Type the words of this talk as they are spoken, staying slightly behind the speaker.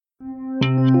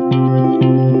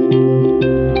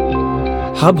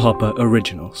Hubhopper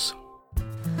Originals.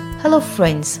 Hello,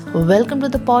 friends. Welcome to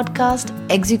the podcast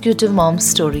Executive Mom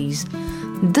Stories.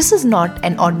 This is not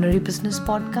an ordinary business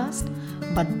podcast,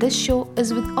 but this show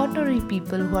is with ordinary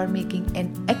people who are making an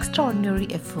extraordinary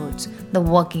efforts, the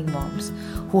working moms,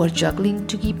 who are juggling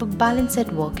to keep a balance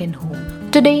at work and home.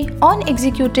 Today on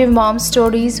Executive Mom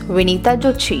Stories, Vinita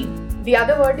Joshi. The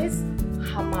other word is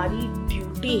हमारी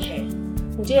duty है.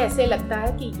 मुझे ऐसे लगता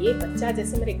है कि ये बच्चा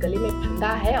जैसे मेरे गले में फंदा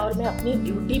है और मैं अपनी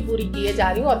ड्यूटी पूरी किए जा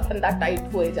रही हूँ और फंदा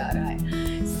टाइट हुए जा रहा है.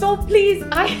 So please,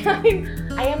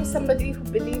 I am somebody who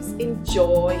believes in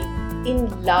joy, in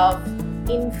love,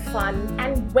 in fun,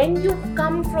 and when you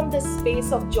come from the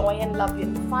space of joy and love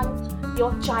and fun,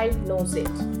 your child knows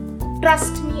it.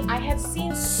 Trust me, I have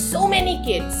seen so many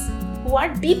kids who are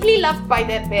deeply loved by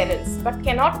their parents but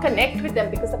cannot connect with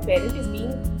them because the parent is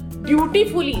being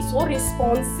dutifully so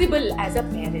responsible as a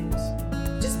parent.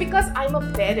 Just because I'm a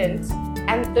parent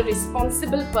and the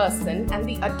responsible person and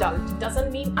the adult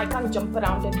doesn't mean I can't jump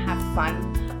around and have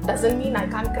fun, doesn't mean I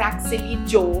can't crack silly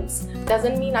jokes,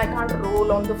 doesn't mean I can't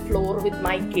roll on the floor with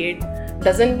my kid,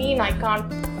 doesn't mean I can't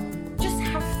just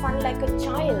have fun like a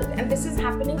child. And this is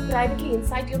happening privately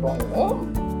inside your own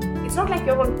home. It's not like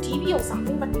you're on TV or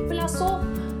something, but people are so...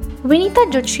 Vinita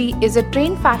Joshi is a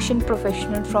trained fashion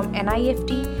professional from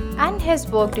NIFT and has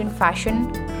worked in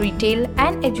fashion, retail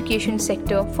and education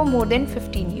sector for more than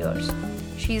 15 years.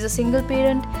 She is a single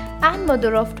parent and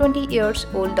mother of 20 years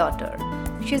old daughter.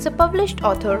 She is a published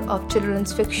author of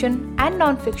children's fiction and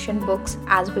non-fiction books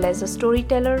as well as a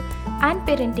storyteller and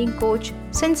parenting coach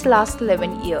since last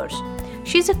 11 years.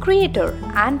 She is a creator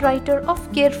and writer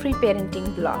of Carefree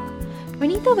Parenting blog.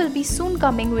 Vinita will be soon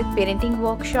coming with parenting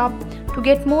workshop. To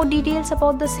get more details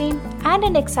about the same and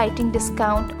an exciting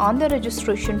discount on the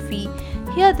registration fee,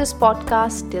 hear this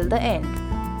podcast till the end.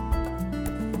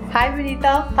 Hi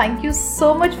Vinita, thank you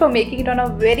so much for making it on a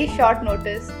very short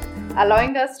notice,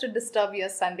 allowing us to disturb your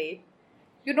Sunday.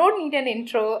 You don't need an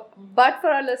intro, but for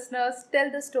our listeners, tell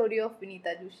the story of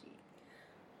Vinita Joshi.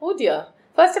 Oh dear.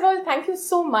 First of all, thank you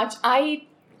so much. I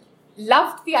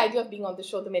loved the idea of being on the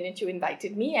show the minute you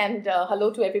invited me, and hello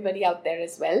to everybody out there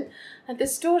as well. And the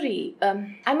story,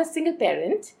 I'm a single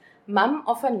parent, mum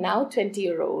of a now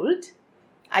 20-year-old.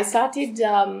 I've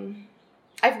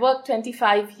worked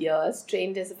 25 years,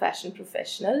 trained as a fashion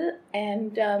professional,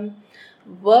 and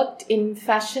worked in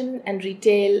fashion and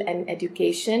retail and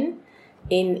education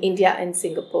in India and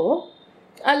Singapore.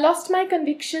 I lost my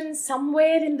conviction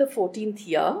somewhere in the 14th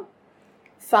year.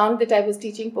 Found that I was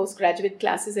teaching postgraduate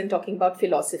classes and talking about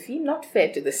philosophy, not fair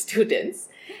to the students,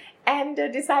 and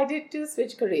decided to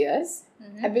switch careers,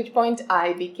 at which point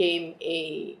I became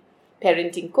a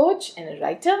parenting coach and a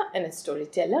writer and a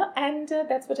storyteller, and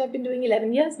that's what I've been doing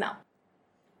 11 years now.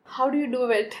 How do you do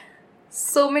it?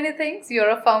 So many things. You're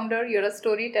a founder, you're a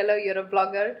storyteller, you're a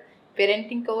blogger,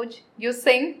 parenting coach, you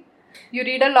sing, you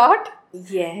read a lot.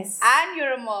 Yes. And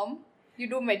you're a mom, you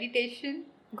do meditation.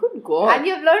 Good God. And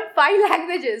you've learned 5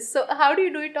 languages. So how do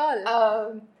you do it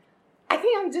all? I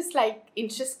think I'm just like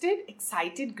interested,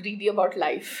 excited, greedy about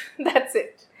life. That's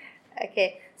it.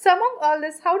 Okay. So among all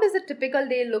this, how does a typical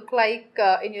day look like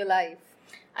in your life?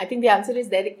 I think the answer is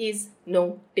there is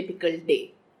no typical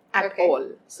day at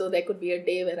all. So there could be a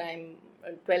day where I'm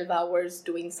 12 hours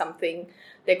doing something.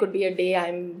 There could be a day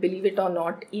I'm, believe it or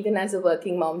not, even as a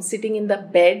working mom, sitting in the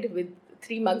bed with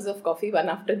 3 mugs of coffee, one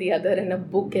after the other, and a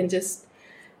book, and just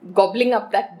gobbling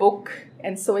up that book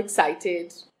and so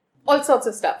excited. All sorts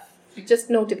of stuff. Just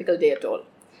no typical day at all.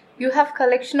 You have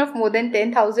collection of more than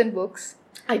 10,000 books.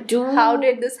 I do. How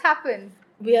did this happen?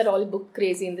 We are all book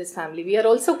crazy in this family. We are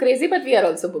also crazy, but we are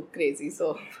also book crazy.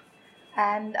 So.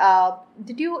 And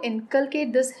did you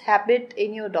inculcate this habit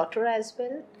in your daughter as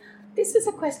well? This is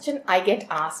a question I get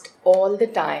asked all the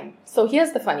time. So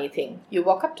here's the funny thing. You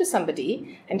walk up to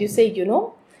somebody and you say,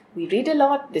 we read a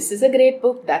lot. This is a great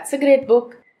book. That's a great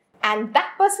book. And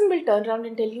that person will turn around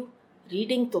and tell you,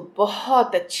 reading to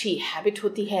बहुत अच्छी habit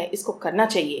होती है, इसको करना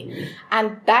चाहिए.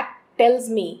 And that tells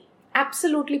me,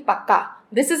 absolutely pakka,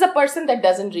 this is a person that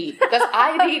doesn't read, because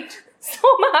I read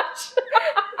so much.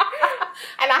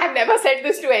 And I have never said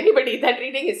this to anybody, that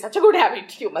reading is such a good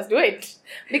habit, you must do it.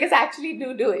 Because I actually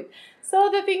do it. So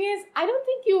the thing is, I don't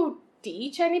think you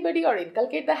teach anybody or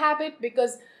inculcate the habit,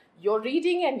 because you're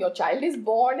reading and your child is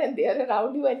born and they're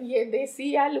around you and they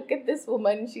see, look at this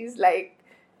woman. She's like,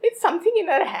 it's something in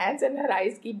her hands and her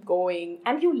eyes keep going.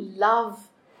 And you love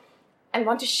and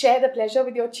want to share the pleasure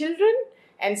with your children.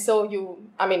 And so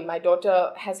my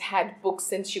daughter has had books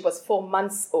since she was 4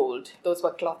 months old. Those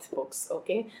were cloth books,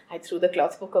 okay? I threw the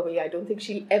cloth book away. I don't think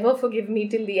she'll ever forgive me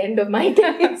till the end of my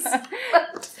days.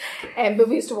 And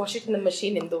we used to wash it in the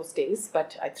machine in those days,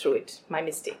 but I threw it. My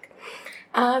mistake.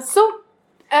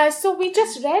 So we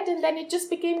just read, and then it just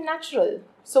became natural.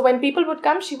 So when people would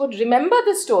come, she would remember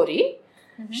the story.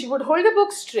 Mm-hmm. She would hold the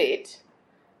book straight,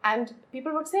 and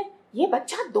people would say, "ये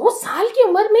बच्चा 2 साल की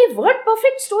उम्र में word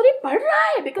perfect story पढ़ रहा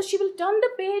है," because she will turn the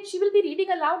page, she will be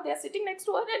reading aloud. They are sitting next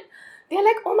to her, and they are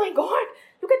like, "Oh my God,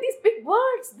 look at these big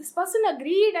words. This person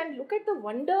agreed, and look at the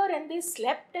wonder, and they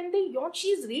slept, and they yawned.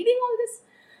 She's reading all this."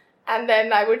 And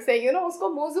then I would say, उसको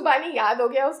मुंह जुबानी याद हो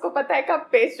गया, उसको पता है कब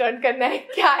पेज टर्न करना है,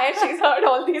 क्या है. She's heard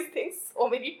all these things so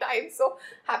many times. So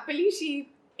happily she,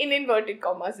 in inverted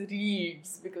commas,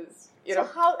 reads because, So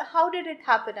how did it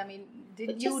happen? I mean,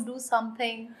 did you do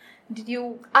something?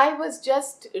 I was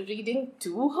just reading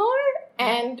to her,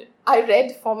 and I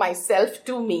read for myself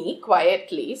to me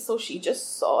quietly. So she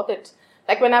just saw that,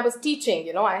 like when I was teaching,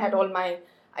 I had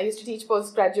I used to teach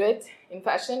postgraduate in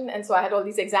fashion, and so I had all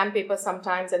these exam papers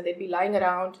sometimes, and they'd be lying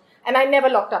around, and I never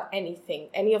locked up anything,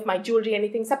 any of my jewelry,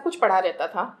 anything, सब कुछ पड़ा रहता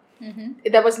था.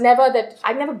 Mm-hmm. There was never that,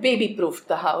 I never baby-proofed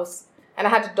the house, and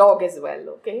I had a dog as well,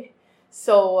 okay?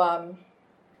 So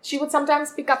she would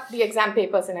sometimes pick up the exam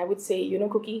papers, and I would say,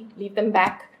 Cookie, leave them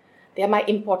back. They are my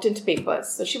important papers.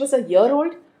 So she was a year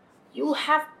old. You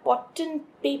have important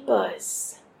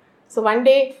papers. So one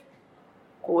day,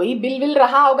 कोई bill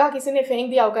रहा होगा, किसी ने फेंक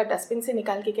दिया होगा, dustbin से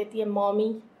निकाल के कहती है,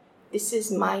 "Mommy, this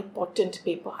is my patent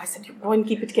paper." I said, "You go and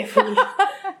keep it carefully."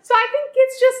 So I think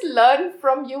kids just learn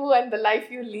from you and the life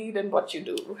you lead and what you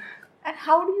do. And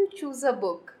how do you choose a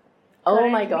book? Oh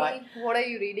my God. What are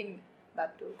you reading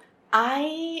that to?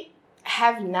 I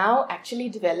have now actually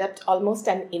developed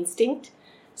almost an instinct.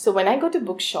 So when I go to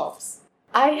bookshops,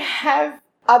 I have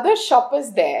other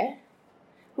shoppers there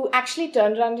who actually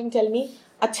turn around and tell me,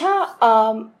 "Acha,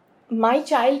 my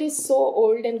child is so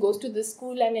old and goes to this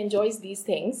school and enjoys these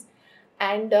things.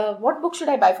 And what book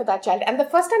should I buy for that child?" And the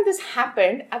first time this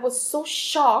happened, I was so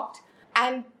shocked.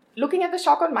 And looking at the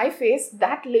shock on my face,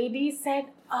 that lady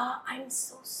said, "I'm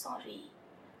so sorry.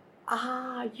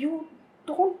 You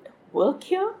don't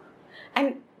work here?"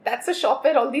 And that's a shop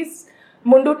where all these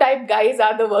Mundu type guys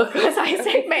are the workers. I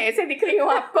said, "मैं ऐसे दिख रही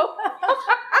हूँ आपको?"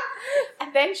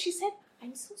 And then she said,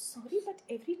 "I'm so sorry, but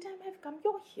every time I've come,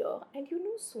 you're here and you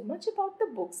know so much about the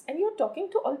books and you're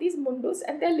talking to all these mundus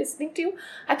and they're listening to you.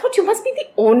 I thought you must be the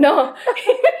owner."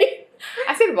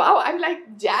 I said, "Wow, I'm like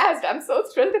jazzed. I'm so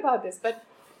thrilled about this." But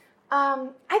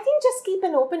I think just keep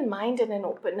an open mind and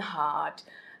an open heart.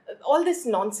 All this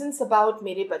nonsense about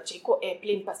मेरे बच्चे को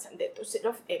airplane पसंद है तो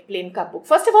सिर्फ airplane का book.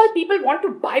 First of all, people want to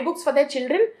buy books for their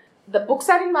children. The books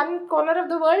are in one corner of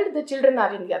the world. The children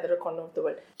are in the other corner of the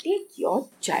world. Take your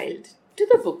child to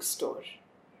the bookstore.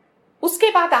 उसके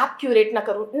बाद आप curate ना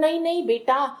करो, नहीं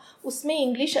बेटा उसमें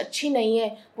English अच्छी नहीं है,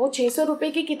 वो 600 रुपए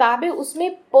की किताब है,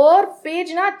 उसमें पर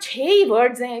पेज ना 6 ही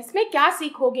वर्ड्स हैं, इसमें क्या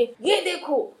सीखोगे? ये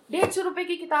देखो 150 रुपए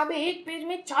की किताब है, एक पेज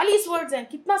में 40 वर्ड्स हैं,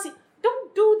 कितना सीख.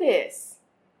 Don't do this.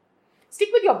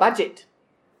 Stick with your budget.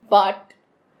 But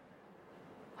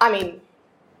I mean,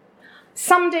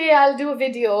 someday I'll do a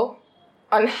video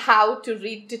on how to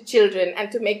read to children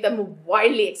and to make them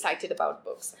wildly excited about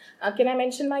books. Can I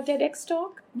mention my TEDx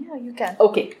talk? Yeah, you can.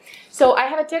 Okay. So I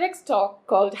have a TEDx talk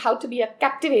called How to Be a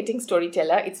Captivating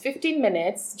Storyteller. It's 15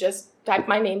 minutes. Just type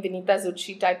my name, Vinita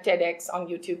Zucchi, type TEDx on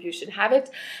YouTube. You should have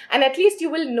it. And at least you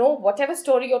will know whatever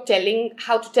story you're telling,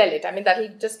 how to tell it. I mean, that'll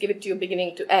just give it to you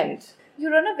beginning to end.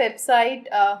 You run a website,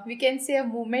 we can say a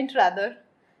movement rather,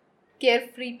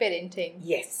 Carefree Parenting.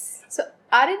 Yes. So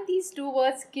aren't these two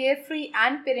words, carefree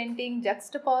and parenting,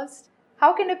 juxtaposed?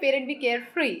 How can a parent be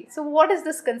carefree? So what is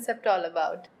this concept all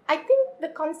about? I think the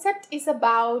concept is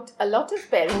about a lot of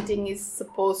parenting is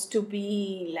supposed to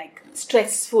be like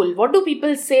stressful. What do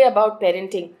people say about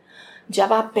parenting?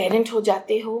 जब आप parent हो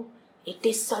जाते हो, it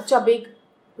is such a big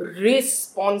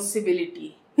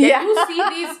responsibility. Can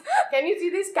you see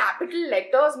these capital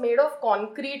letters made of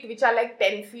concrete which are like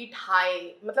 10 feet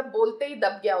high? मतलब बोलते ही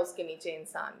दब गया उसके नीचे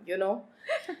इंसान, you know?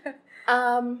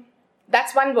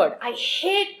 That's one word. I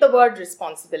hate the word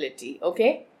responsibility,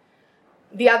 okay?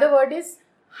 The other word is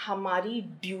हमारी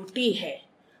duty है.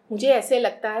 मुझे ऐसे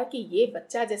लगता है कि ये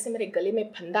बच्चा जैसे मेरे गले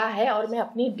में फंदा है और मैं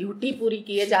अपनी ड्यूटी पूरी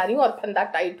किए जा रही हूँ और फंदा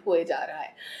टाइट हुए जा रहा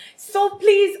है. So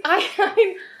please,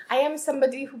 I am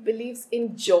somebody who believes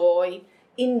in joy,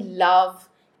 in love,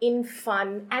 in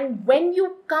fun. And when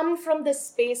you come from the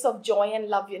space of joy and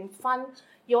love and fun,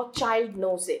 your child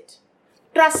knows it.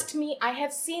 Trust me, I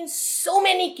have seen so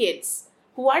many kids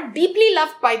who are deeply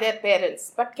loved by their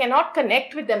parents but cannot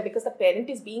connect with them because the parent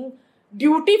is being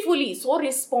dutifully so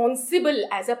responsible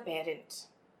as a parent.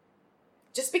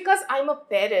 Just because I'm a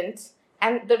parent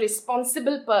and the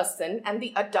responsible person and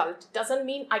the adult doesn't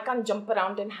mean I can't jump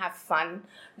around and have fun,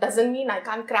 doesn't mean I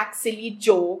can't crack silly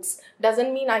jokes,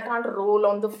 doesn't mean I can't roll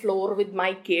on the floor with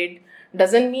my kid,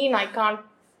 doesn't mean I can't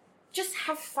just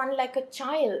have fun like a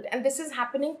child. And this is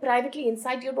happening privately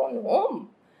inside your own home.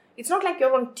 It's not like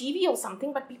you're on TV or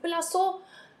something, but people are so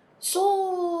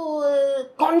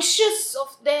conscious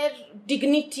of their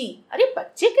dignity. अरे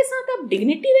बच्चे के साथ आप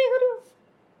dignity देख रहे हो?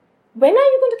 When are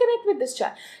you going to connect with this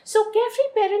child? So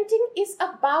carefree parenting is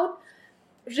about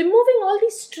removing all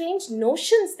these strange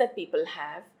notions that people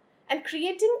have and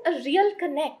creating a real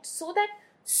connect so that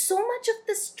so much of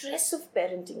the stress of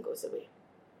parenting goes away.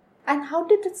 And how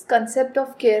did this concept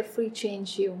of carefree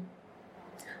change you?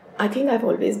 I think I've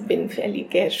always been fairly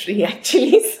carefree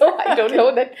actually, so I don't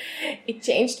know that it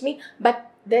changed me. But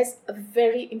there's a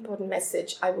very important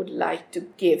message I would like to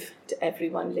give to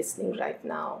everyone listening right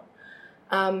now.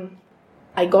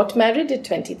 I got married at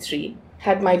 23,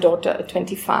 had my daughter at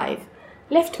 25,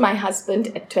 left my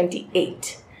husband at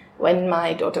 28 when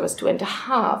my daughter was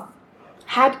 2.5,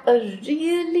 had a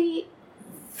really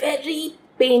very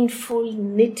painful,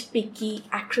 nitpicky,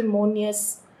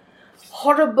 acrimonious,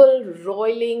 horrible,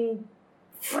 roiling,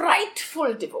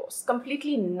 frightful divorce,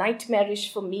 completely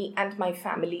nightmarish for me and my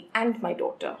family and my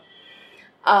daughter,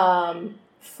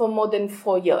 for more than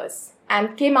 4 years,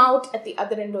 and came out at the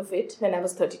other end of it when I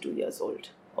was 32 years old.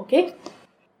 Okay?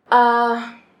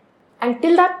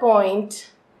 Until that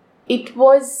point, it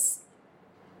was,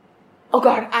 oh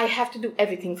God, I have to do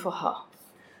everything for her.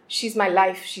 She's my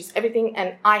life, she's everything,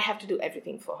 and I have to do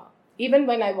everything for her. Even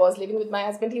when I was living with my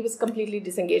husband, he was completely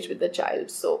disengaged with the child.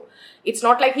 So it's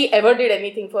not like he ever did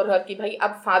anything for her. Ki bhai,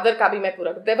 ab father ka bhi main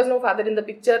pura. There was no father in the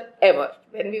picture ever.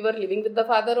 When we were living with the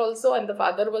father also, and the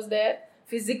father was there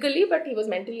physically, but he was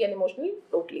mentally and emotionally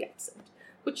totally absent,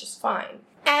 which is fine.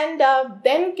 And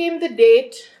then came the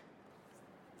date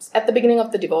at the beginning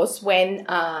of the divorce when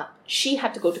she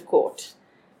had to go to court.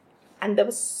 And there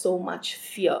was so much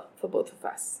fear for both of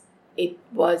us.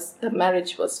 The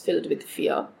marriage was filled with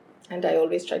fear. And I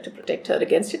always try to protect her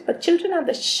against it. But children are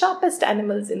the sharpest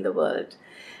animals in the world.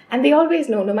 And they always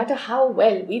know, no matter how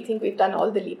well we think we've done all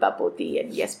the Lipa Poti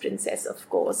and yes, princess, of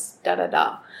course,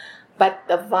 da-da-da. But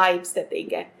the vibes that they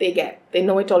get. They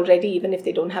know it already, even if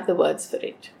they don't have the words for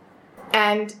it.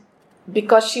 And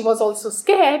because she was also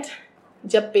scared,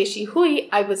 jab peshi hui,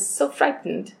 I was so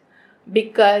frightened.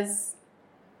 Because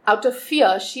out of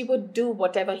fear, she would do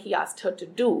whatever he asked her to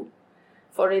do.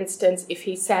 For instance, if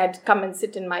he said, come and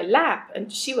sit in my lap,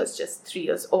 and she was just 3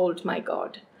 years old, my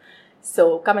God.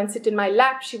 So come and sit in my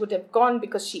lap, she would have gone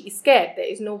because she is scared. There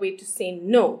is no way to say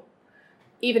no,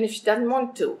 even if she doesn't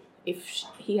want to. If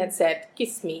he had said,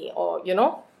 kiss me or,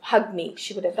 hug me,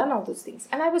 she would have done all those things.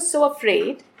 And I was so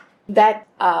afraid that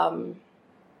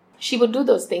she would do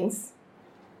those things.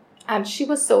 And she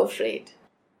was so afraid.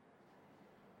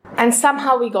 And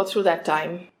somehow we got through that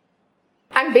time.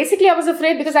 And basically I was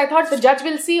afraid because I thought the judge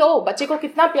will see, oh, बच्चे को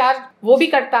कितना प्यार वो भी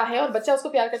करता है और बच्चा उसको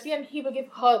प्यार करती है, and he will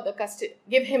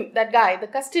give him, that guy, the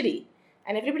custody.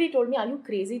 And everybody told me, are you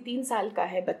crazy? 3 साल का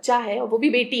है, बच्चा है और वो भी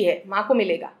बेटी है, माँ को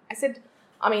मिलेगा. I said,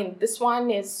 this one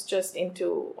is just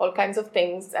into all kinds of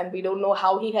things and we don't know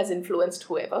how he has influenced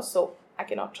whoever, so I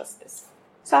cannot trust this.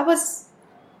 So I was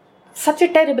such a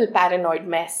terrible paranoid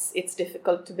mess. It's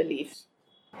difficult to believe.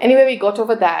 Anyway, we got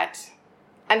over that.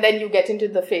 And then you get into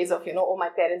the phase of, oh, my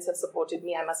parents have supported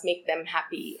me. I must make them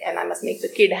happy. And I must make the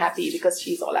kid happy because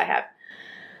she's all I have.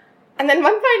 And then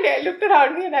one fine day I looked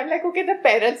around me and I'm like, okay, the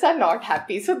parents are not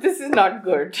happy. So this is not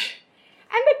good.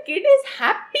 And the kid is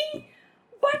happy,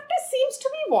 but seems to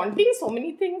be wanting so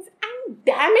many things. And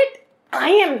damn it, I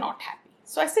am not happy.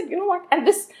 So I said, you know what? And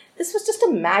this was just a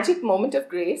magic moment of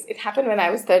grace. It happened when I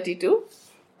was 32,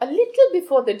 a little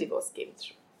before the divorce came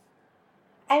through.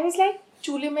 I was like,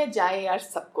 चूल्हे में जाए यार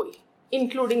सब कोई,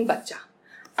 including बच्चा.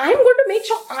 I'm going to make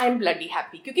sure I'm bloody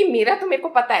happy, क्योंकि मेरा तो मेरे को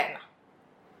पता है ना.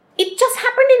 It just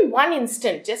happened in one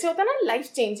instant, जैसे होता है ना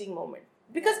life-changing moment.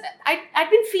 Because I'd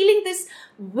been feeling this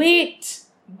weight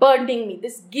burdening me,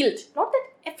 this guilt. Not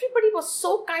that everybody was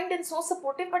so kind and so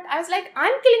supportive, but I was like,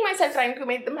 I'm killing myself trying to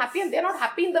make them happy, and they're not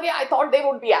happy in the way I thought they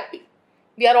would be happy.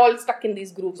 We are all stuck in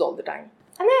these grooves all the time.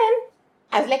 And then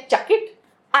I was like, chuck it.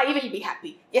 I will be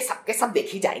happy. ये सबके सब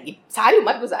देखी जाएगी. सारी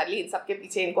उम्र गुजार ली इन सबके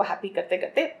पीछे इनको happy करते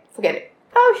करते. Forget it.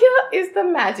 Now here is the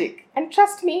magic. And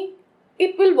trust me,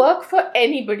 it will work for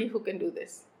anybody who can do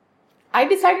this. I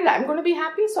decided I'm going to be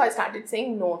happy, so I started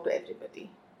saying no to everybody.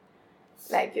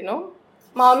 Like,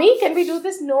 Mommy, can we do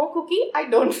this? No, Cookie, I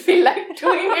don't feel like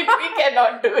doing it. We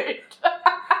cannot do it.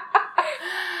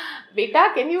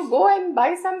 Beta, can you go and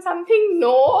buy something?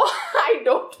 No, I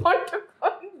don't want to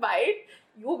go and buy it.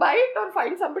 You buy it or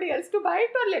find somebody else to buy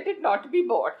it or let it not be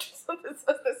bought. So this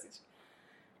was the situation.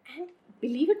 And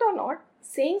believe it or not,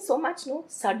 saying so much no,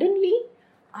 suddenly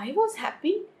I was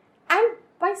happy, and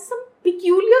by some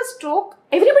peculiar stroke,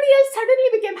 everybody else suddenly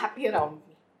became happy around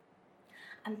me.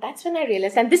 And that's when I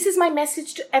realized, and this is my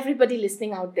message to everybody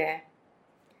listening out there,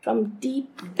 from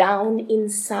deep down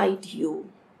inside you,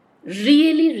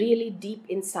 really, really deep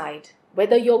inside,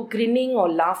 whether you're grinning or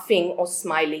laughing or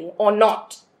smiling or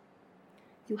not,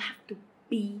 you have to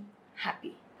be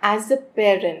happy. As a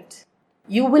parent,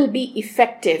 you will be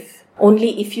effective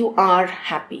only if you are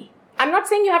happy. I'm not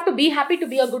saying you have to be happy to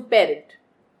be a good parent.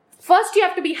 First, you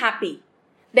have to be happy.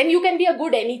 Then you can be a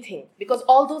good anything, because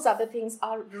all those other things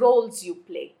are roles you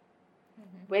play.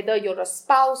 Whether you're a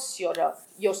spouse,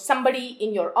 you're somebody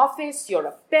in your office, you're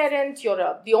a parent,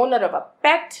 you're the owner of a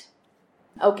pet.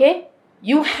 Okay?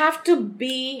 You have to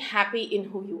be happy in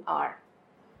who you are.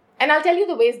 And I'll tell you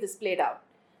the ways this played out.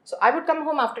 So I would come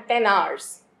home after 10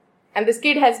 hours, and this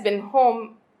kid has been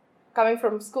home, coming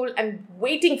from school and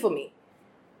waiting for me.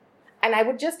 And I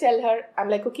would just tell her, I'm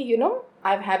like, okay,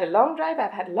 I've had a long drive,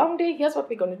 I've had a long day, here's what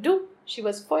we're going to do. She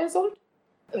was 4 years old.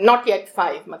 Not yet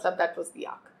 5, that was the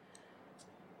arc.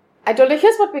 I told her,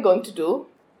 here's what we're going to do.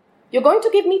 You're going to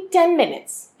give me 10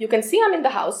 minutes. You can see I'm in the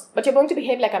house, but you're going to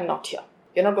behave like I'm not here.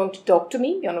 You're not going to talk to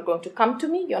me. You're not going to come to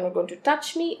me. You're not going to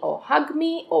touch me or hug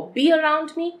me or be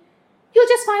around me. You'll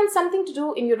just find something to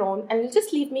do in your own, and you'll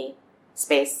just leave me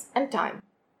space and time.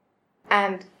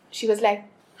 And she was like,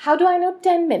 how do I know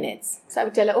 10 minutes? So I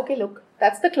would tell her, okay, look,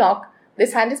 that's the clock.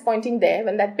 This hand is pointing there.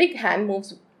 When that big hand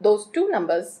moves those 2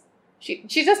 numbers, she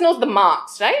just knows the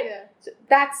marks, right? Yeah. So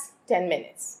that's 10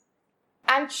 minutes.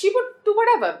 And she would do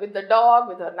whatever with the dog,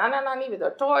 with her nana-nani, with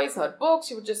her toys, her books.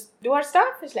 She would just do her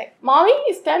stuff. It's like, Mommy,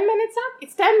 is 10 minutes up?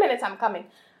 It's 10 minutes, I'm coming.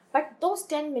 But those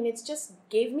 10 minutes just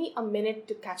gave me a minute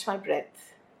to catch my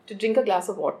breath, to drink a glass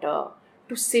of water,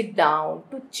 to sit down,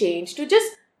 to change, to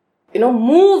just,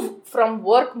 move from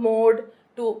work mode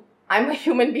to I'm a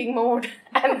human being mode.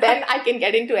 And then I can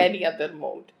get into any other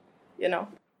mode,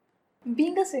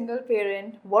 Being a single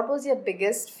parent, what was your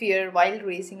biggest fear while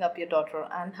raising up your daughter,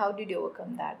 and how did you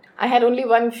overcome that? I had only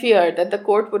one fear, that the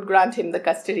court would grant him the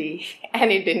custody,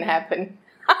 and it didn't happen.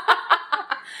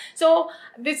 So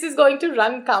this is going to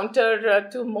run counter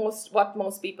to what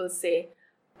most people say.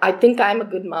 I think I'm a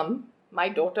good mom. My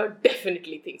daughter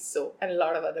definitely thinks so, and a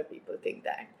lot of other people think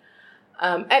that.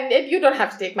 And you don't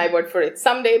have to take my word for it.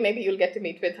 Someday maybe you'll get to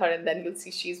meet with her, and then you'll see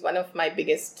she's one of my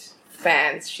biggest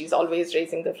fans. She's always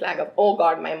raising the flag of, oh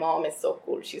God, my mom is so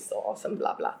cool, she's so awesome,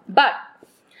 blah, blah. But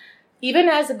even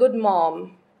as a good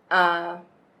mom and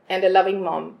a loving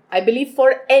mom, I believe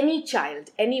for any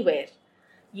child, anywhere,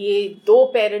 ये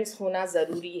 2 parents होना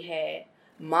ज़रूरी है,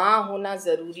 माँ होना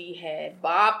ज़रूरी है,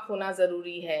 बाप होना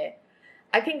ज़रूरी है.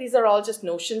 I think these are all just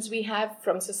notions we have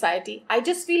from society. I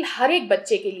just feel हर एक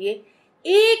बच्चे के लिए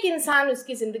एक इंसान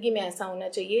उसकी ज़िंदगी में ऐसा होना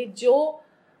चाहिए जो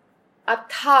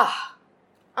अथाह,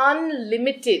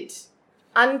 unlimited,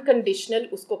 unconditional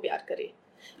उसको प्यार करे.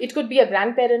 It could be a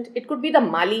grandparent, it could be the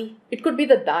mali, it could be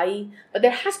the dai, but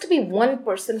there has to be one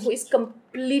person who is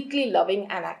completely loving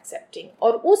and accepting.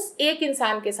 और उस एक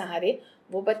इंसान के सहारे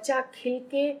वो बच्चा खिल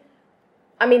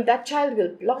के, that child will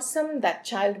blossom, that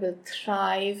child will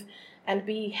thrive and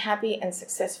be happy and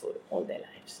successful all their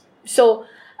lives. So,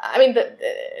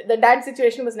 the dad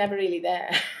situation was never really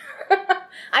there.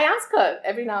 I ask her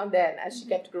every now and then as she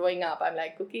kept growing up. I'm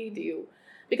like, Cookie,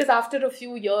 because after a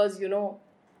few years,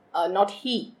 not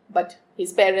he, but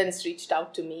his parents reached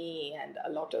out to me, and a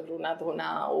lot of rona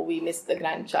dhona, oh, we miss the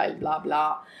grandchild, blah,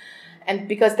 blah. And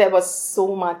because there was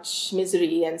so much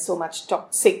misery and so much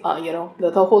toxic,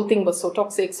 the whole thing was so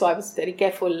toxic, so I was very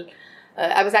careful.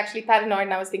 I was actually paranoid,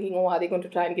 and I was thinking, oh, are they going to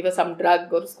try and give her some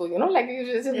drug or school?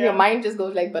 Your mind just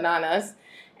goes like bananas.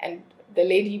 And the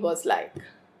lady was like,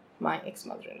 my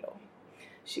ex-mother-in-law.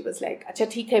 She was like, Acha,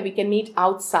 theek hai, we can meet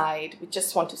outside. We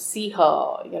just want to see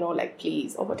her,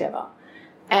 please, or whatever.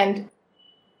 And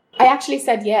I actually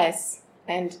said yes.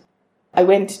 And I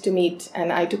went to meet,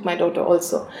 and I took my daughter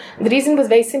also. The reason was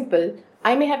very simple.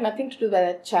 I may have nothing to do with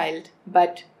that child,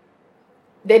 but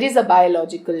there is a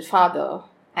biological father.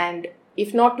 And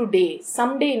if not today,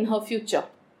 someday in her future,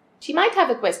 she might have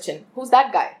a question. Who's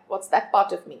that guy? What's that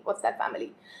part of me? What's that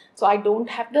family? So I don't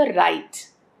have the right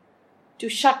to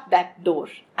shut that door.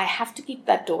 I have to keep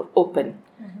that door open.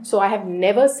 Mm-hmm. So I have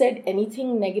never said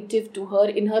anything negative to her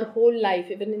in her whole life,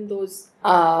 even in those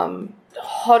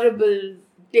horrible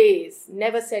days.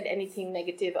 Never said anything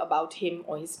negative about him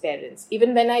or his parents.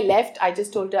 Even when I left, I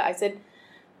just told her, I said,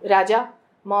 Raja,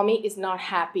 mommy is not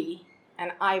happy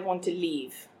and I want to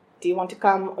leave. Do you want to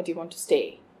come or do you want to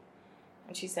stay?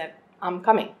 And she said, I'm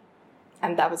coming.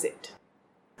 And that was it.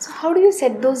 So how do you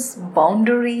set those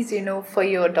boundaries, for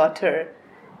your daughter?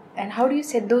 And how do you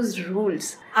set those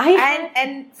rules?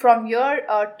 And from your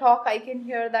talk, I can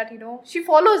hear that, she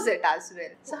follows it as well.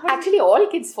 So actually, all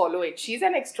kids follow it. She's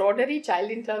an extraordinary child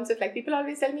in terms of, like, people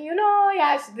always tell me,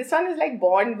 this one is like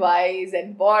born wise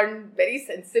and born very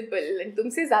sensible. And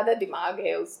tumse zyada dimag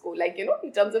hai usko, like,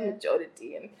 in terms of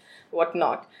maturity and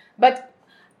whatnot. But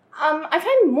I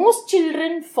find most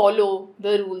children follow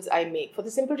the rules I make for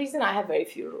the simple reason I have very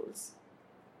few rules.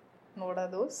 What are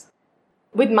those?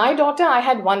 With my daughter, I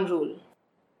had one rule.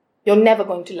 You're never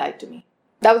going to lie to me.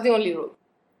 That was the only rule.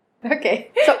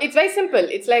 Okay. So it's very simple.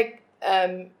 It's like,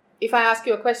 if I ask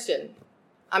you a question,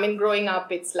 growing up,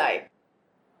 it's like,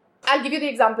 I'll give you the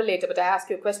example later, but I ask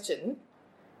you a question.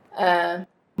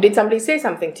 Did somebody say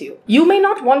something to you? You may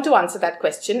not want to answer that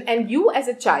question, and you as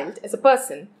a child, as a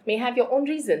person, may have your own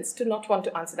reasons to not want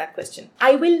to answer that question.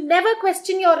 I will never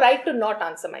question your right to not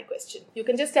answer my question. You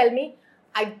can just tell me,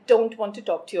 I don't want to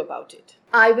talk to you about it.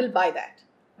 I will buy that.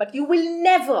 But you will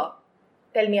never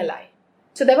tell me a lie.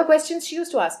 So there were questions she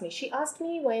used to ask me. She asked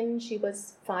me when she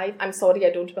was 5. I'm sorry, I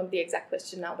don't remember the exact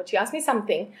question now. But she asked me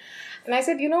something. And I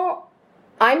said,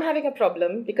 I'm having a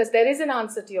problem because there is an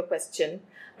answer to your question.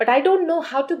 But I don't know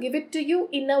how to give it to you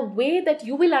in a way that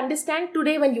you will understand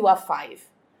today when you are 5.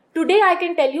 Today I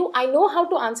can tell you, I know how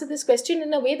to answer this question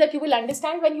in a way that you will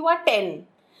understand when you are 10.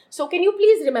 So can you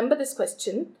please remember this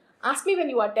question? Ask me when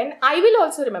you are 10. I will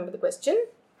also remember the question.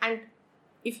 And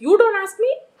if you don't ask me,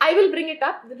 I will bring it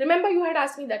up. Remember, you had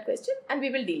asked me that question and we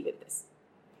will deal with this.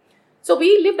 So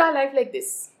we lived our life like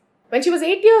this. When she was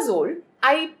 8 years old,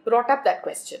 I brought up that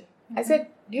question. I said,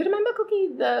 do you remember, Cookie,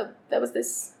 there was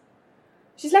this?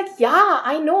 She's like, yeah,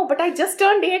 I know, but I just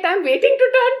turned 8. I'm waiting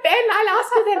to turn 10. I'll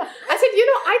ask you then. I said,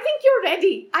 I think you're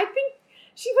ready. I think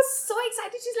she was so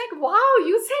excited. She's like, wow,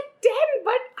 you said 10,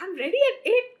 but I'm ready at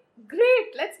 8.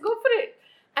 Great, let's go for it.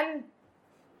 And,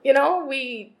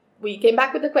 we came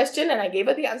back with the question and I gave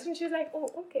her the answer and she was like, oh,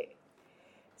 okay.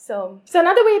 So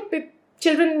another way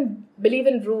children believe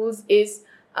in rules is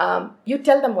you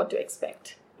tell them what to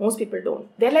expect. Most people don't.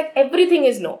 They're like, everything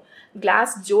is no.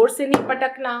 Glass जोर से नहीं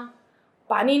पटकना,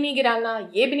 पानी नहीं गिराना,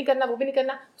 ये भी नहीं करना, वो भी नहीं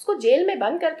करना. उसको जेल में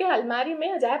बंद करके अलमारी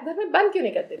में अजायब घर में बंद क्यों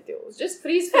नहीं कर देते हो? Just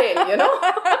freeze frame,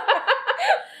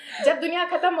 जब दुनिया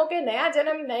खत्म होके नया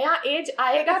जन्म नया एज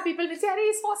आएगा, पीपल विल से अरे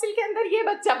इस फॉसिल के अंदर ये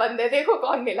बच्चा बंद है, देखो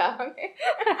कौन मिला हमें.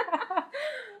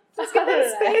 Just give them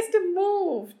space to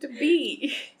move, to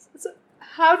be. So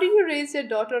how do you raise your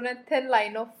daughter on a thin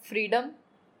line of freedom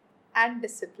and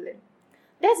discipline?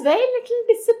 There's very little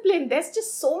discipline. There's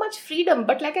just so much freedom.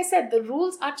 But like I said, the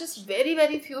rules are just very,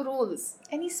 very few rules.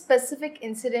 Any specific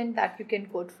incident that you can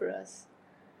quote for us?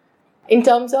 In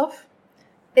terms of?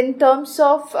 In terms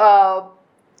of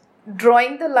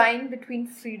drawing the line between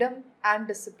freedom and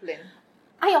discipline.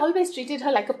 I always treated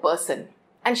her like a person.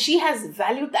 And she has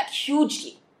valued that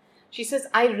hugely. She says,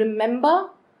 I remember,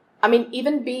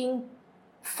 even being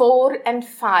 4 and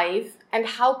 5 and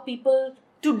how people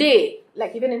today,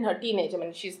 like even in her teenage,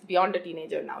 she's beyond a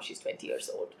teenager now, she's 20 years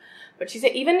old. But she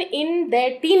said, even in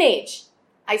their teenage,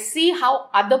 I see how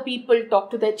other people talk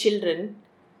to their children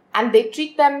and they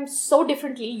treat them so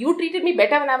differently. You treated me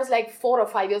better when I was like 4 or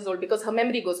 5 years old because her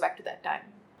memory goes back to that time.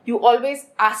 You always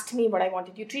asked me what I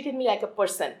wanted. You treated me like a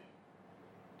person.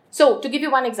 So, to give you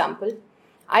one example,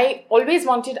 I always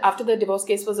wanted, after the divorce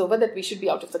case was over, that we should be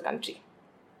out of the country.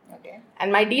 Okay.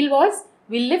 And my deal was,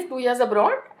 we'll live 2 years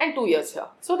abroad and 2 years here.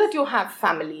 So that you have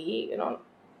family,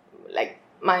 like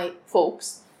my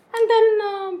folks. And then,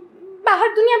 bahar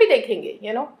duniya bhi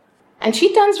dekhenge, And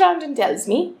she turns around and tells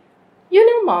me,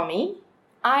 Mommy,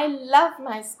 I love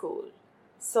my school.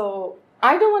 So,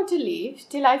 I don't want to leave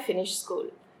till I finish school.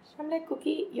 I'm like,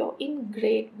 Cookie, you're in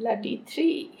grade bloody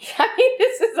 3.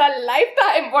 This is a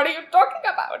lifetime. What are you talking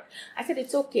about? I said,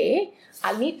 it's okay.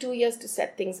 I'll need 2 years to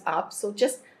set things up. So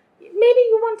just, maybe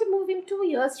you want to move in 2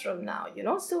 years from now,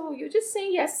 So you just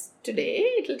say yes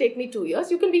today. It'll take me 2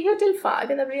 years. You can be here till 5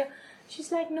 in every year.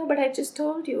 She's like, no, but I just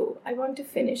told you, I want to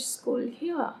finish school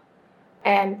here.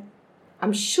 And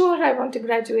I'm sure I want to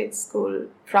graduate school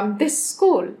from this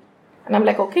school. And I'm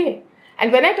like, okay.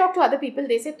 And when I talk to other people,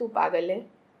 they say, तू पागल है.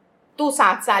 तू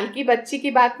 7 साल की बच्ची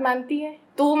की बात मानती है.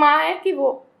 तू माँ है कि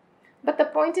वो. But the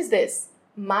point is this.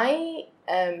 I'm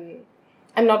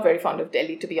not very fond of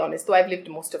Delhi, to be honest, though I've lived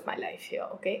most of my life here,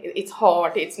 okay? It's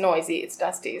hot, it's noisy, it's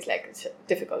dusty, it's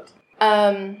difficult.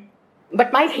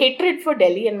 But my hatred for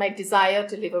Delhi and my desire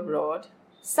to live abroad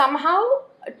somehow,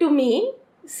 to me,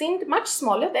 seemed much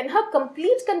smaller than her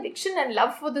complete conviction and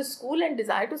love for the school and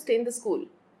desire to stay in the school.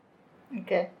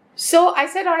 Okay. So I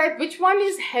said, all right, which one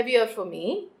is heavier for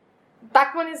me?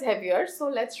 That one is heavier, so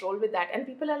let's roll with that. And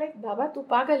people are like, Baba, tu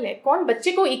pagal hai. Kaun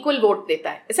bacche ko equal vote deta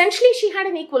hai? Essentially, she had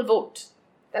an equal vote.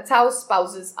 That's how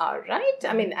spouses are, right?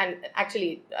 I mean, and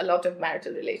actually, a lot of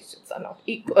marital relationships are not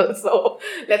equal, so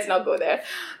let's not go there.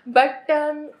 But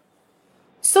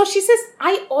so she says,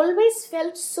 I always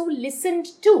felt so listened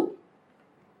to,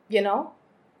 you know.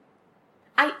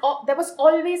 There was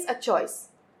always a choice.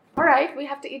 All right, we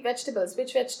have to eat vegetables.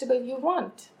 Which vegetable you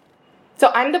want?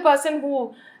 So I'm the person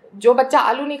who, जो बच्चा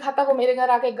आलू नहीं खाता वो मेरे घर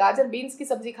आके गाजर बीन्स की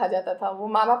सब्जी खा जाता था. वो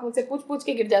माँ बाप मुझसे पूछ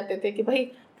के गिर जाते थे कि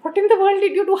भाई what in the world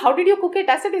did you do? How did you cook it?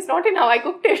 I said, it's not in how I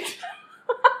cooked it.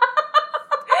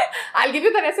 I'll give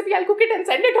you the recipe, I'll cook it and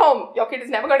send it home. Your kid is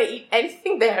never going to eat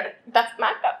anything there. Doesn't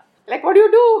matter. Like, what do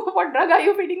you do? What drug are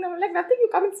you feeding them? I'm like, nothing, you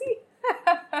come and see.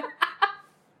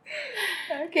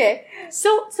 Okay.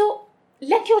 So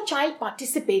let your child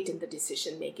participate in the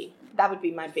decision making. That would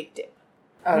be my big tip.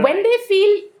 Right. When they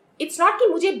feel, it's not कि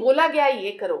मुझे बोला गया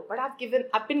ये करो, but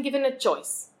I've been given a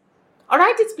choice. All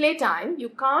right, it's playtime. You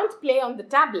can't play on the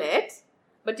tablet,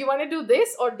 but you want to do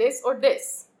this or this or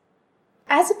this.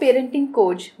 As a parenting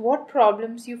coach, what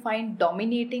problems you find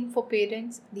dominating for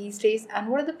parents these days, and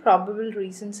what are the probable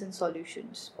reasons and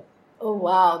solutions? Oh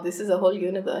wow, this is a whole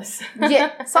universe.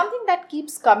 Yeah, something that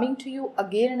keeps coming to you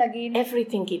again and again.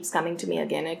 Everything keeps coming to me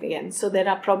again and again. So there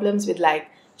are problems with like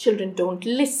children don't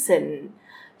listen,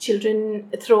 children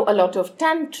throw a lot of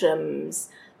tantrums,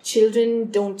 children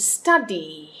don't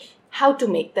study, how to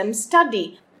make them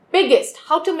study. Biggest,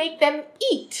 how to make them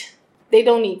eat. They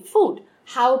don't eat food.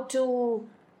 How to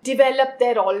develop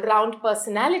their all-round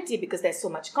personality because there's so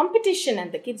much competition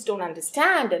and the kids don't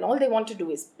understand and all they want to do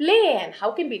is play. And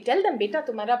how can we tell them, beta,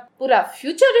 tumhara pura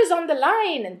future is on the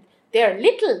line and they're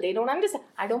little, they don't understand.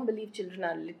 I don't believe children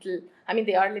are little. I mean,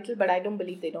 they are little, but I don't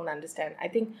believe they don't understand.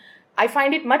 I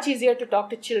find it much easier to talk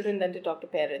to children than to talk to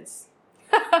parents.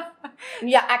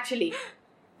 Yeah, actually.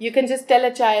 You can just tell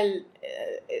a child,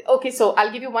 okay, so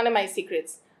I'll give you one of my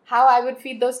secrets. How I would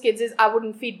feed those kids is I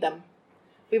wouldn't feed them.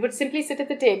 We would simply sit at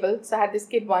the table. So I had this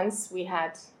kid once.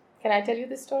 Can I tell you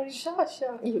this story? Sure.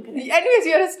 You can. Anyways,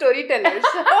 you're a storyteller.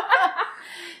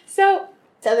 So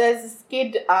there's this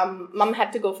kid, mom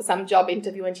had to go for some job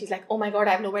interview and she's like, oh my God,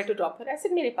 I have nowhere to drop her. I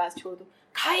said, मेरे पास छोड़ दो.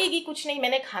 खाएगी कुछ नहीं,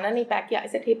 मैंने खाना नहीं pack किया. I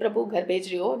said, hey Prabhu, घर भेज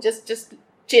रही हो. Just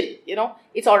chill, you know.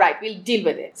 It's all right. We'll deal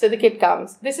with it. So the kid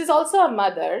comes. This is also a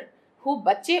mother who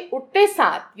बच्चे उठते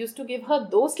साथ used to give her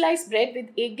 2 sliced bread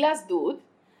with 1 glass दूध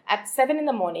at 7 in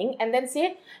the morning and then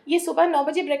say, ये सुबह 9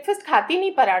 बजे breakfast खाती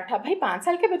नहीं पराठा. भाई 5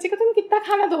 साल के बच्चे को तुम कितना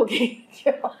खाना दोगे?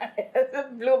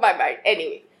 Blew my mind.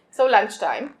 Anyway, so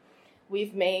lunchtime,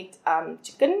 we've made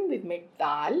chicken, we've made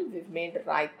dal, we've made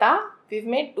raita, we've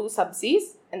made 2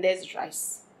 sabzis and there's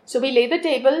rice. So we lay the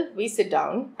table, we sit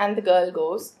down and the girl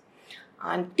goes,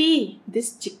 Auntie,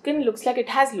 this chicken looks like it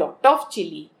has lot of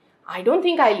chili. I don't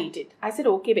think I'll eat it. I said,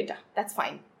 okay beta, that's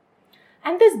fine.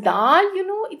 And this dal, you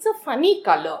know, it's a funny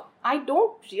color. I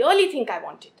don't really think I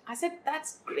want it. I said,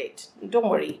 that's great. Don't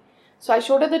worry. So I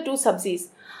showed her the 2 sabzis.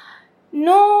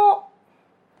 No,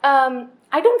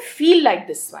 I don't feel like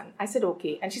this one. I said,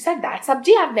 okay. And she said, that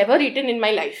sabji I've never eaten in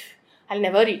my life. I'll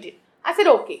never eat it. I said,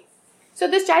 okay. So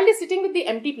this child is sitting with the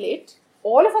empty plate.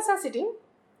 All of us are sitting.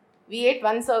 We ate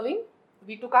 1 serving.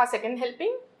 We took our 2nd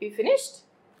helping. We finished.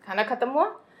 Khana khatam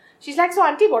hua. She's like, so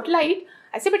auntie, what will I eat?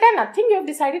 I said, beta, nothing. You have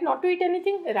decided not to eat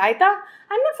anything. Raita?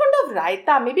 I'm not fond of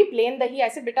raita. Maybe plain dahi. I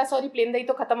said, beta, sorry, plain dahi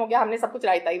to khatam ho gaya. Humne sab kuch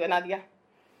raita hi bana diya.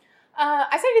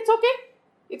 I said, it's okay.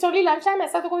 It's only lunchtime.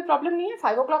 Aisa to koi problem nahi hai.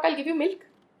 5 o'clock, I'll give you milk.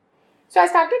 So I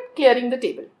started clearing the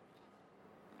table.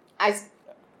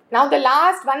 Now the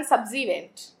last 1 sabzi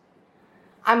went.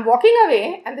 I'm walking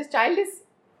away and this child is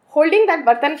holding that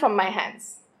bartan from my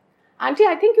hands. Auntie,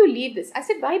 I think you leave this. I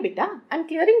said, why beta? I'm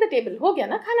clearing the table. Ho gaya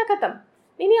na khana khatam.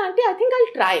 नहीं aunty I think I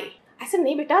try. ऐसे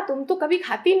नहीं बेटा तुम तो कभी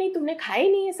खाती नहीं, तुमने खाई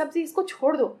नहीं है सब्जी, इसको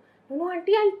छोड़ दो. No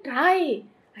aunty I try.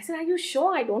 I said are you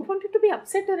sure? I don't want you to be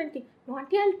upset और anything. No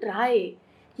aunty I try.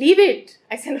 Leave it.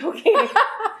 I said okay.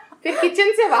 फिर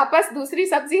किचन से वापस दूसरी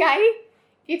सब्जी आई,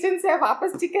 किचन से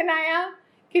वापस चिकन आया,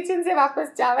 किचन से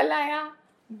वापस चावल आया.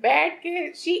 बैठ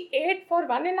के she ate for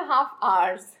 1.5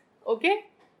 hours. Okay.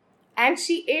 And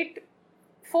she eight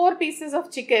 4 pieces of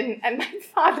chicken and my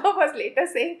father was later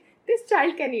saying, this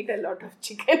child can eat a lot of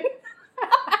chicken.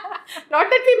 Not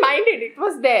that we minded, it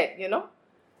was there, you know.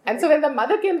 And so when the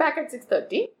mother came back at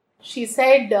 6:30, she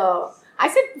said, I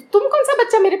said, तुम कौन सा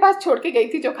बच्चा मेरे पास छोड़ के गई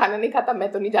थी जो खाना नहीं खाता?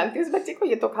 मैं तो नहीं जानती उस बच्चे को,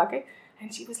 ये तो खा के.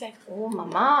 And she was like, oh,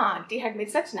 mama, auntie had made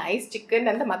such nice chicken.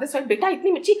 And the mother said, beta,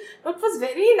 itni mirchi. It was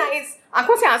very nice.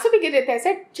 आंखों से आंसू भी गिर रहे थे. I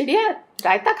said, चिड़िया,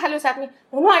 रायता खा लो साथ में.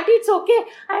 No, auntie, it's okay.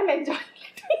 I'm enjoying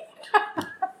it.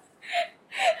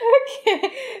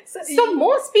 Okay. So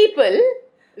most people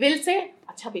will say,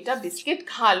 अच्छा बेटा बिस्किट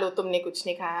खा लो, तुमने कुछ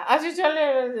नहीं खाया. अच्छा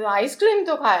चलो आइसक्रीम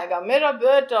तो खाएगा मेरा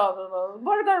बेटा,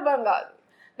 burger Banga.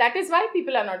 That is why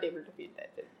people are not able to feed that.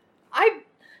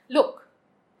 Look,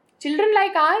 children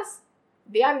like us,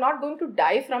 they are not going to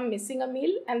die from missing a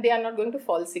meal, and they are not going to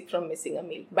fall sick from missing a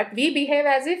meal. But we behave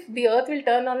as if the earth will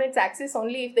turn on its axis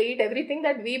only if they eat everything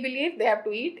that we believe they have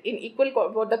to eat in equal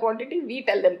the quantity we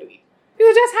tell them to eat.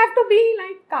 You just have to be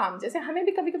like calm. जैसे हमें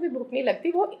भी कभी-कभी भूख नहीं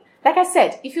लगती वो. Like I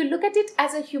said, if you look at it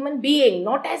as a human being,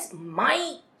 not as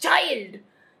my child,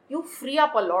 you free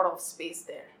up a lot of space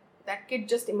there. That kid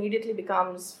just immediately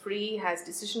becomes free, has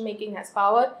decision making, has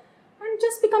power, and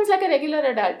just becomes like a regular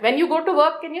adult. When you go to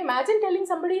work, can you imagine telling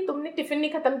somebody, तुमने tiffin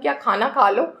नहीं खत्म किया, खाना खा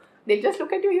लो? They'll just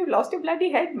look at you, you've lost your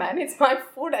bloody head, man. It's my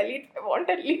food, I'll eat what I want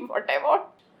and leave what I want.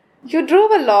 You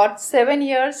drove a lot, 7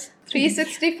 years,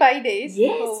 365 days,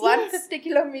 Yes, 150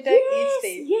 kilometers each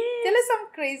day. Yes. Tell us some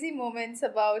crazy moments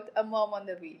about a mom on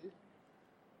the wheel.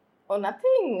 Oh,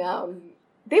 nothing.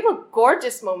 They were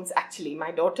gorgeous moments, actually.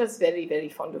 My daughter's very, very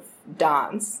fond of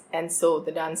dance. And so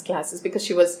the dance classes, because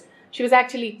she was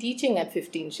actually teaching at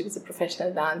 15. She was a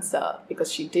professional dancer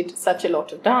because she did such a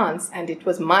lot of dance, and it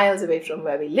was miles away from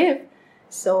where we live.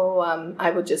 So I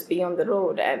would just be on the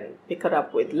road and pick her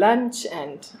up with lunch,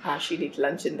 and she'd eat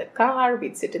lunch in the car.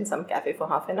 We'd sit in some cafe for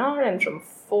half an hour, and from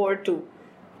 4 to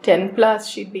 10 plus,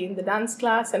 she'd be in the dance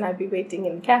class, and I'd be waiting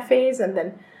in cafes, and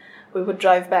then we would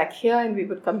drive back here, and we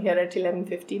would come here at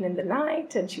 11:15 in the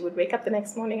night, and she would wake up the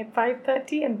next morning at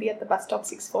 5:30 and be at the bus stop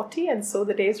 6:40, and so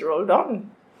the days rolled on.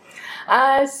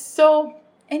 So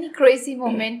any crazy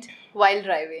moment while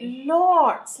driving?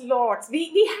 Lots.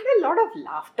 We had a lot of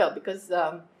laughter because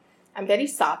I'm very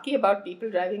sarky about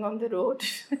people driving on the road.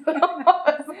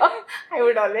 I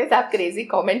would always have crazy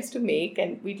comments to make,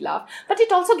 and we'd laugh. But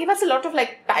it also gave us a lot of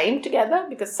time together,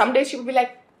 because some days she would be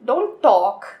like, don't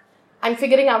talk, I'm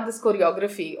figuring out this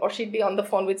choreography, or she'd be on the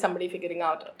phone with somebody figuring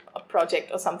out a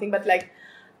project or something. But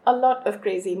a lot of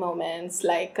crazy moments.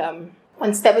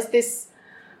 Once there was this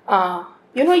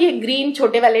ये green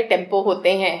छोटे वाले tempo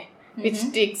होते हैं, which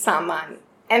take saman,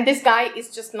 and this guy is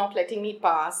just not letting me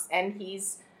pass, and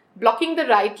he's blocking the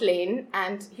right lane,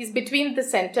 and he's between the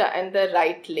center and the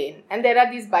right lane, and there are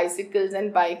these bicycles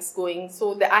and bikes going,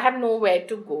 so I have nowhere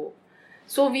to go.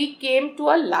 So we came to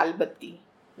a lal batti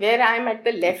where I am at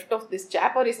the left of this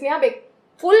chap, और इसने अब एक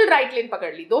full right lane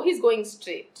पकड़ ली, though he's going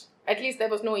straight. At least there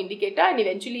was no indicator, and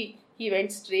eventually he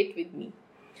went straight with me.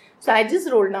 So I just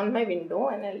rolled down my window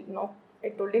and I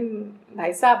told him,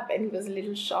 Bhai Saab, and he was a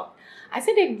little shocked. I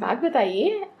said, एक बात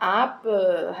बताइए, आप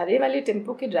हरे वाले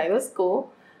tempo के drivers को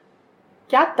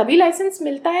क्या तभी licence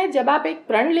मिलता है जब आप एक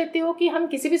प्रण लेते हो कि हम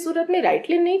किसी भी सूरत में राइट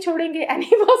लेन नहीं छोड़ेंगे? And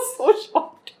he was so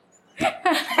shocked.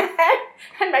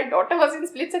 And my daughter was in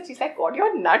splits, and she's like, God,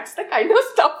 you're nuts, the kind of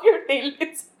stuff you deal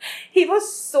with. He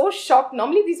was so shocked.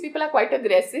 Normally these people are quite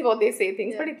aggressive or they say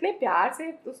things, but इतने प्यार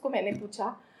से उसको मैंने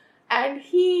पूछा, and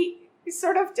he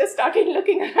sort of just started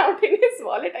looking around in his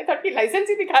wallet. I thought he license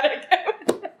ही दिखा रहा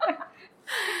है.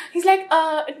 He's like,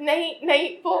 नहीं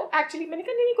वो actually मैंने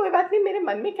कहा नहीं कोई बात नहीं, मेरे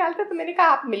मन में ख्याल था, तो मैंने कहा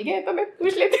आप मिल गए तो मैं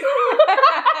पूछ लेती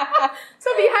हूँ.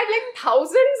 So we had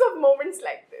thousands of moments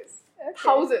like this. Okay.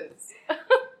 Thousands.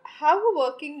 How a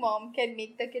working mom can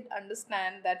make the kid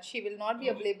understand that she will not be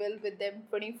available with them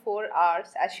 24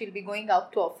 hours as she'll be going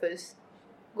out to office,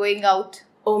 going out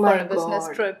for a business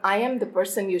trip? I am the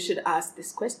person you should ask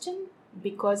this question,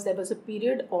 because there was a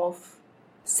period of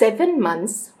 7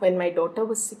 months when my daughter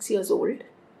was 6 years old,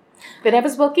 where I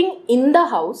was working in the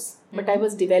house, but I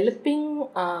was developing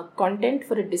content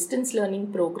for a distance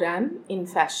learning program in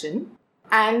fashion.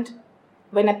 And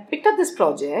when I picked up this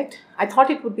project, I thought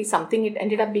it would be something. It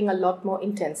ended up being a lot more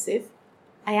intensive.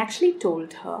 I actually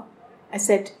told her, I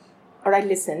said, all right,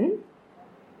 listen,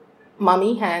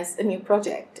 Mommy has a new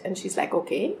project. And she's like,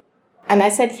 okay. And I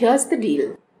said, here's the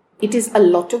deal. It is a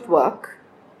lot of work,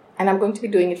 and I'm going to be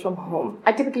doing it from home.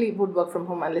 I typically would work from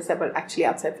home unless I were actually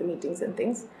outside for meetings and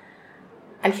things.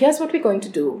 And here's what we're going to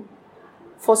do.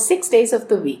 For 6 days of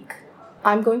the week,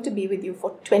 I'm going to be with you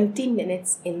for 20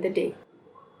 minutes in the day,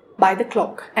 by the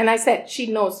clock. And I said, she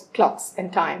knows clocks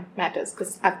and time matters,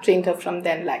 because I've trained her from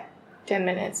then 10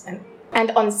 minutes.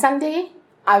 And on Sunday,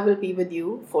 I will be with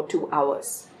you for 2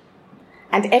 hours.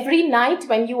 And every night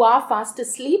when you are fast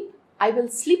asleep, I will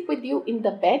sleep with you in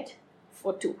the bed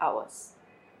for 2 hours.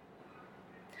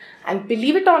 And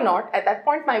believe it or not, at that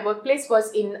point, my workplace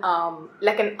was in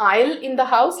like an aisle in the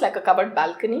house, like a covered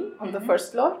balcony on the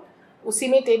first floor. उसी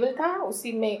में table था,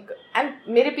 उसी में, and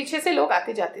मेरे पीछे से लोग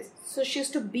आते जाते. So she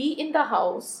used to be in the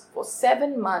house for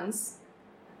 7 months.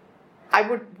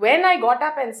 When I got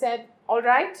up and said, all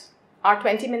right, our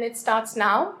 20 minutes starts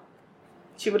now,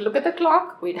 she would look at the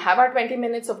clock, we'd have our 20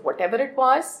 minutes of whatever it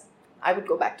was, I would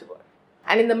go back to work.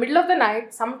 And in the middle of the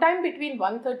night, sometime between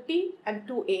 1:30 and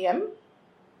 2 a.m.,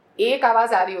 एक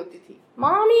आवाज आ रही होती थी,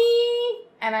 Mommy!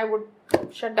 And I would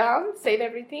shut down, save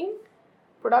everything,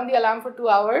 put on the alarm for 2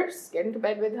 hours, get into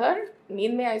bed with her.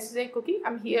 Need me, I used to say, Cookie,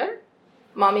 I'm here.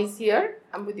 Mommy's here.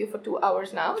 I'm with you for 2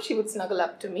 hours now. She would snuggle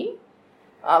up to me.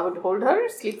 I would hold her,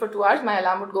 sleep for 2 hours. My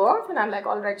alarm would go off and I'm like,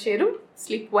 all right, Sheru,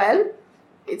 sleep well.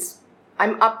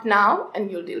 I'm up now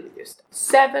and you'll deal with your stuff.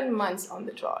 7 months on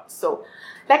the trot. So,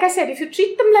 like I said, if you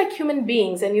treat them like human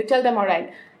beings and you tell them, all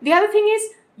right, the other thing is,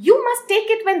 you must take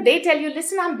it when they tell you,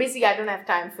 listen, I'm busy, I don't have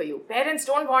time for you. Parents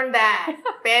don't want that.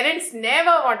 Parents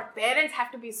never want. Parents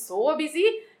have to be so busy.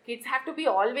 Kids have to be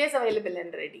always available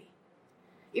and ready.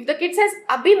 If the kid says,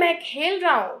 अभी मैं खेल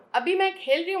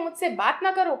रही हूँ, मुझसे बात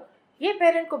ना करो, ये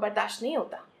पेरेंट को बर्दाश्त नहीं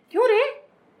होता. क्यों रे?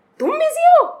 तुम बिजी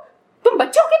हो? तुम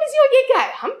बच्चों के बिजी हो? ये क्या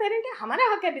है? हम पेरेंट हैं,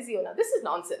 हमारा हक है बिजी होना. This is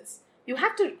nonsense. You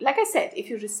have to, like I said, if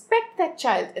you respect that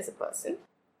child as a person,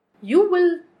 you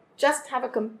will just have a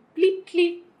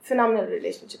completely phenomenal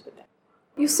relationship with them.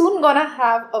 You're soon gonna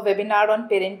have a webinar on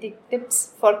parenting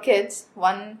tips for kids,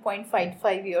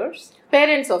 1.55 years.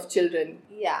 Parents of children.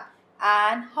 Yeah.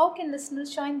 And how can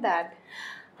listeners join that?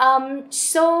 One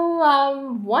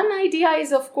idea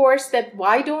is, of course, that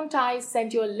why don't I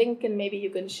send you a link and maybe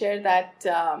you can share that,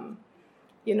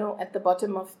 at the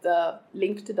bottom of the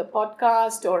link to the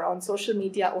podcast or on social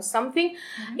media or something.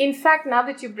 Mm-hmm. In fact, now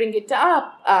that you bring it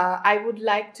up, I would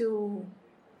like to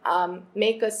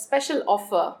make a special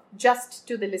offer just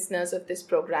to the listeners of this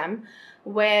program,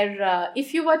 where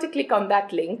if you were to click on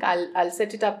that link, I'll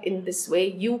set it up in this way.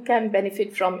 You can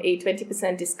benefit from a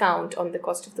 20% discount on the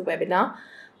cost of the webinar.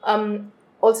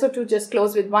 Also, to just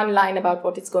close with one line about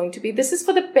what it's going to be. This is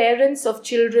for the parents of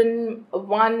children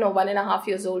 1 or 1.5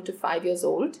 years old to 5 years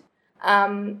old.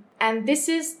 And this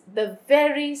is the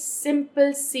very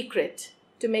simple secret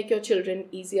to make your children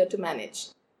easier to manage.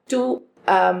 To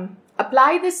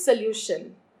apply this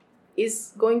solution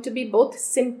is going to be both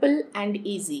simple and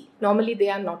easy. Normally, they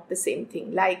are not the same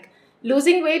thing. Like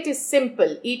losing weight is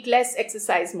simple. Eat less,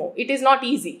 exercise more. It is not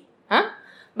easy.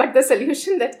 But the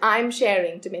solution that I'm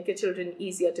sharing to make your children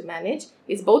easier to manage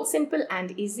is both simple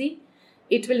and easy.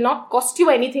 It will not cost you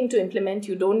anything to implement.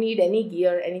 You don't need any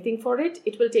gear, anything for it.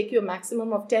 It will take you a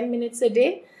maximum of 10 minutes a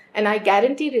day. And I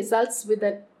guarantee results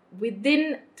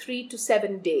within 3 to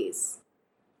 7 days.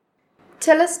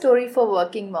 Tell a story for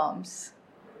working moms.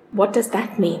 What does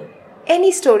that mean?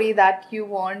 Any story that you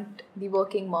want the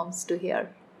working moms to hear.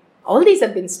 All these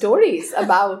have been stories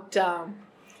about...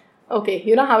 Okay,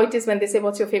 you know how it is when they say,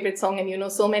 what's your favorite song? And you know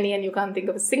so many and you can't think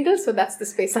of a single. So that's the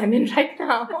space I'm in right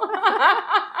now.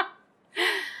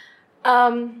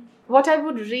 What I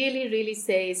would really, really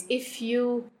say is, if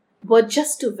you were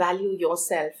just to value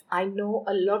yourself, I know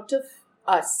a lot of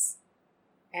us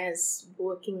as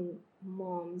working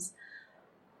moms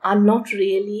are not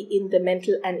really in the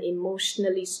mental and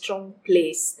emotionally strong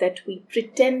place that we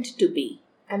pretend to be.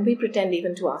 And we pretend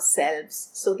even to ourselves.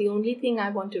 So the only thing I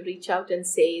want to reach out and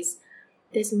say is,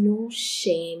 there's no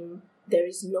shame, there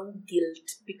is no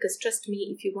guilt. Because trust me,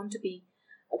 if you want to be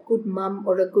a good mom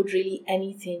or a good really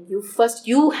anything, you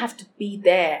have to be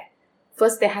there.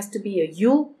 First there has to be a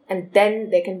you, and then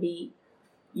there can be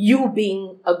you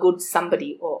being a good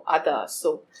somebody or other.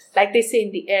 So like they say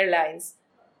in the airlines,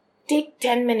 take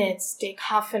 10 minutes, take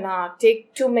half an hour,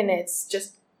 take 2 minutes,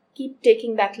 just keep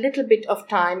taking that little bit of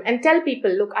time and tell people,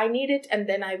 look, I need it, and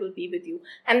then I will be with you.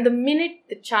 And the minute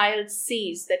the child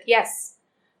sees that, yes,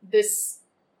 this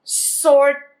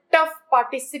sort of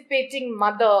participating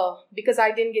mother, because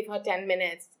I didn't give her 10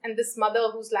 minutes, and this mother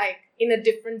who's like in a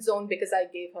different zone because I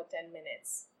gave her 10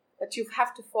 minutes. But you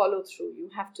have to follow through. You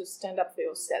have to stand up for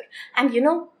yourself. And you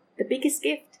know, the biggest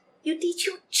gift, you teach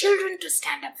your children to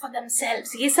stand up for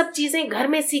themselves. ये सब चीजें घर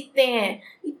में सीखते हैं.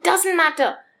 It doesn't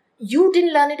matter. You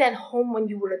didn't learn it at home when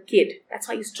you were a kid. That's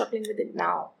why you're struggling with it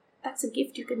now. That's a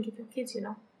gift you can give your kids, you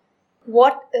know.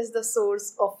 What is the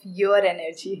source of your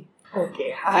energy?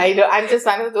 Okay, I know. I'm just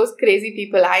one of those crazy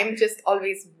people. I'm just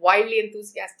always wildly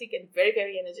enthusiastic and very,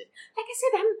 very energetic. Like I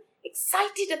said, I'm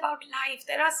excited about life.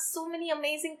 There are so many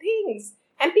amazing things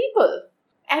and people.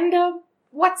 And I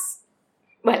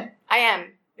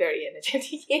am very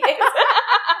energetic. Yes.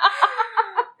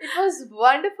 It was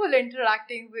wonderful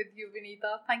interacting with you,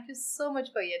 Vinita. Thank you so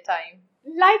much for your time.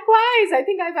 Likewise, I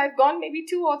think I've gone maybe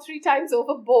 2 or 3 times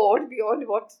overboard beyond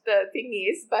what the thing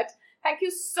is, but thank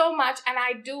you so much, and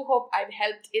I do hope I've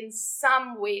helped in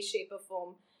some way, shape or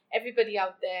form everybody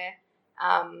out there,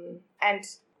 and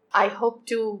I hope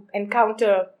to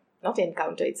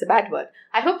it's a bad word.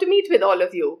 I hope to meet with all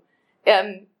of you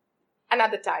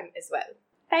another time as well.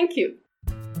 Thank you.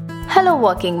 Hello,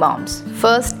 working moms.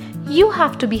 First, you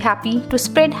have to be happy to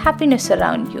spread happiness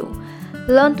around you.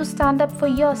 Learn to stand up for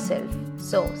yourself.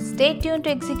 So, stay tuned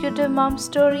to Executive Mom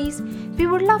Stories. We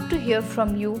would love to hear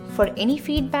from you. For any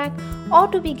feedback or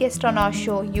to be guest on our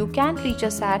show, you can reach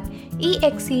us at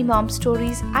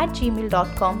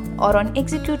exemomstories@gmail.com or on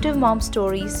Executive Mom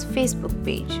Stories Facebook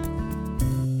page.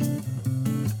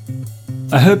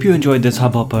 I hope you enjoyed this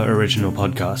Hubhopper original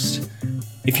podcast.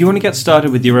 If you want to get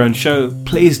started with your own show,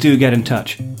 please do get in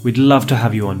touch. We'd love to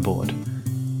have you on board.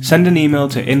 Send an email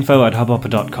to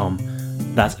info@hubhopper.com.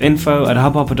 That's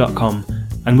info@hubhopper.com,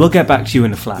 and we'll get back to you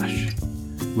in a flash.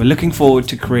 We're looking forward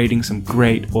to creating some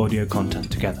great audio content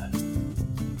together.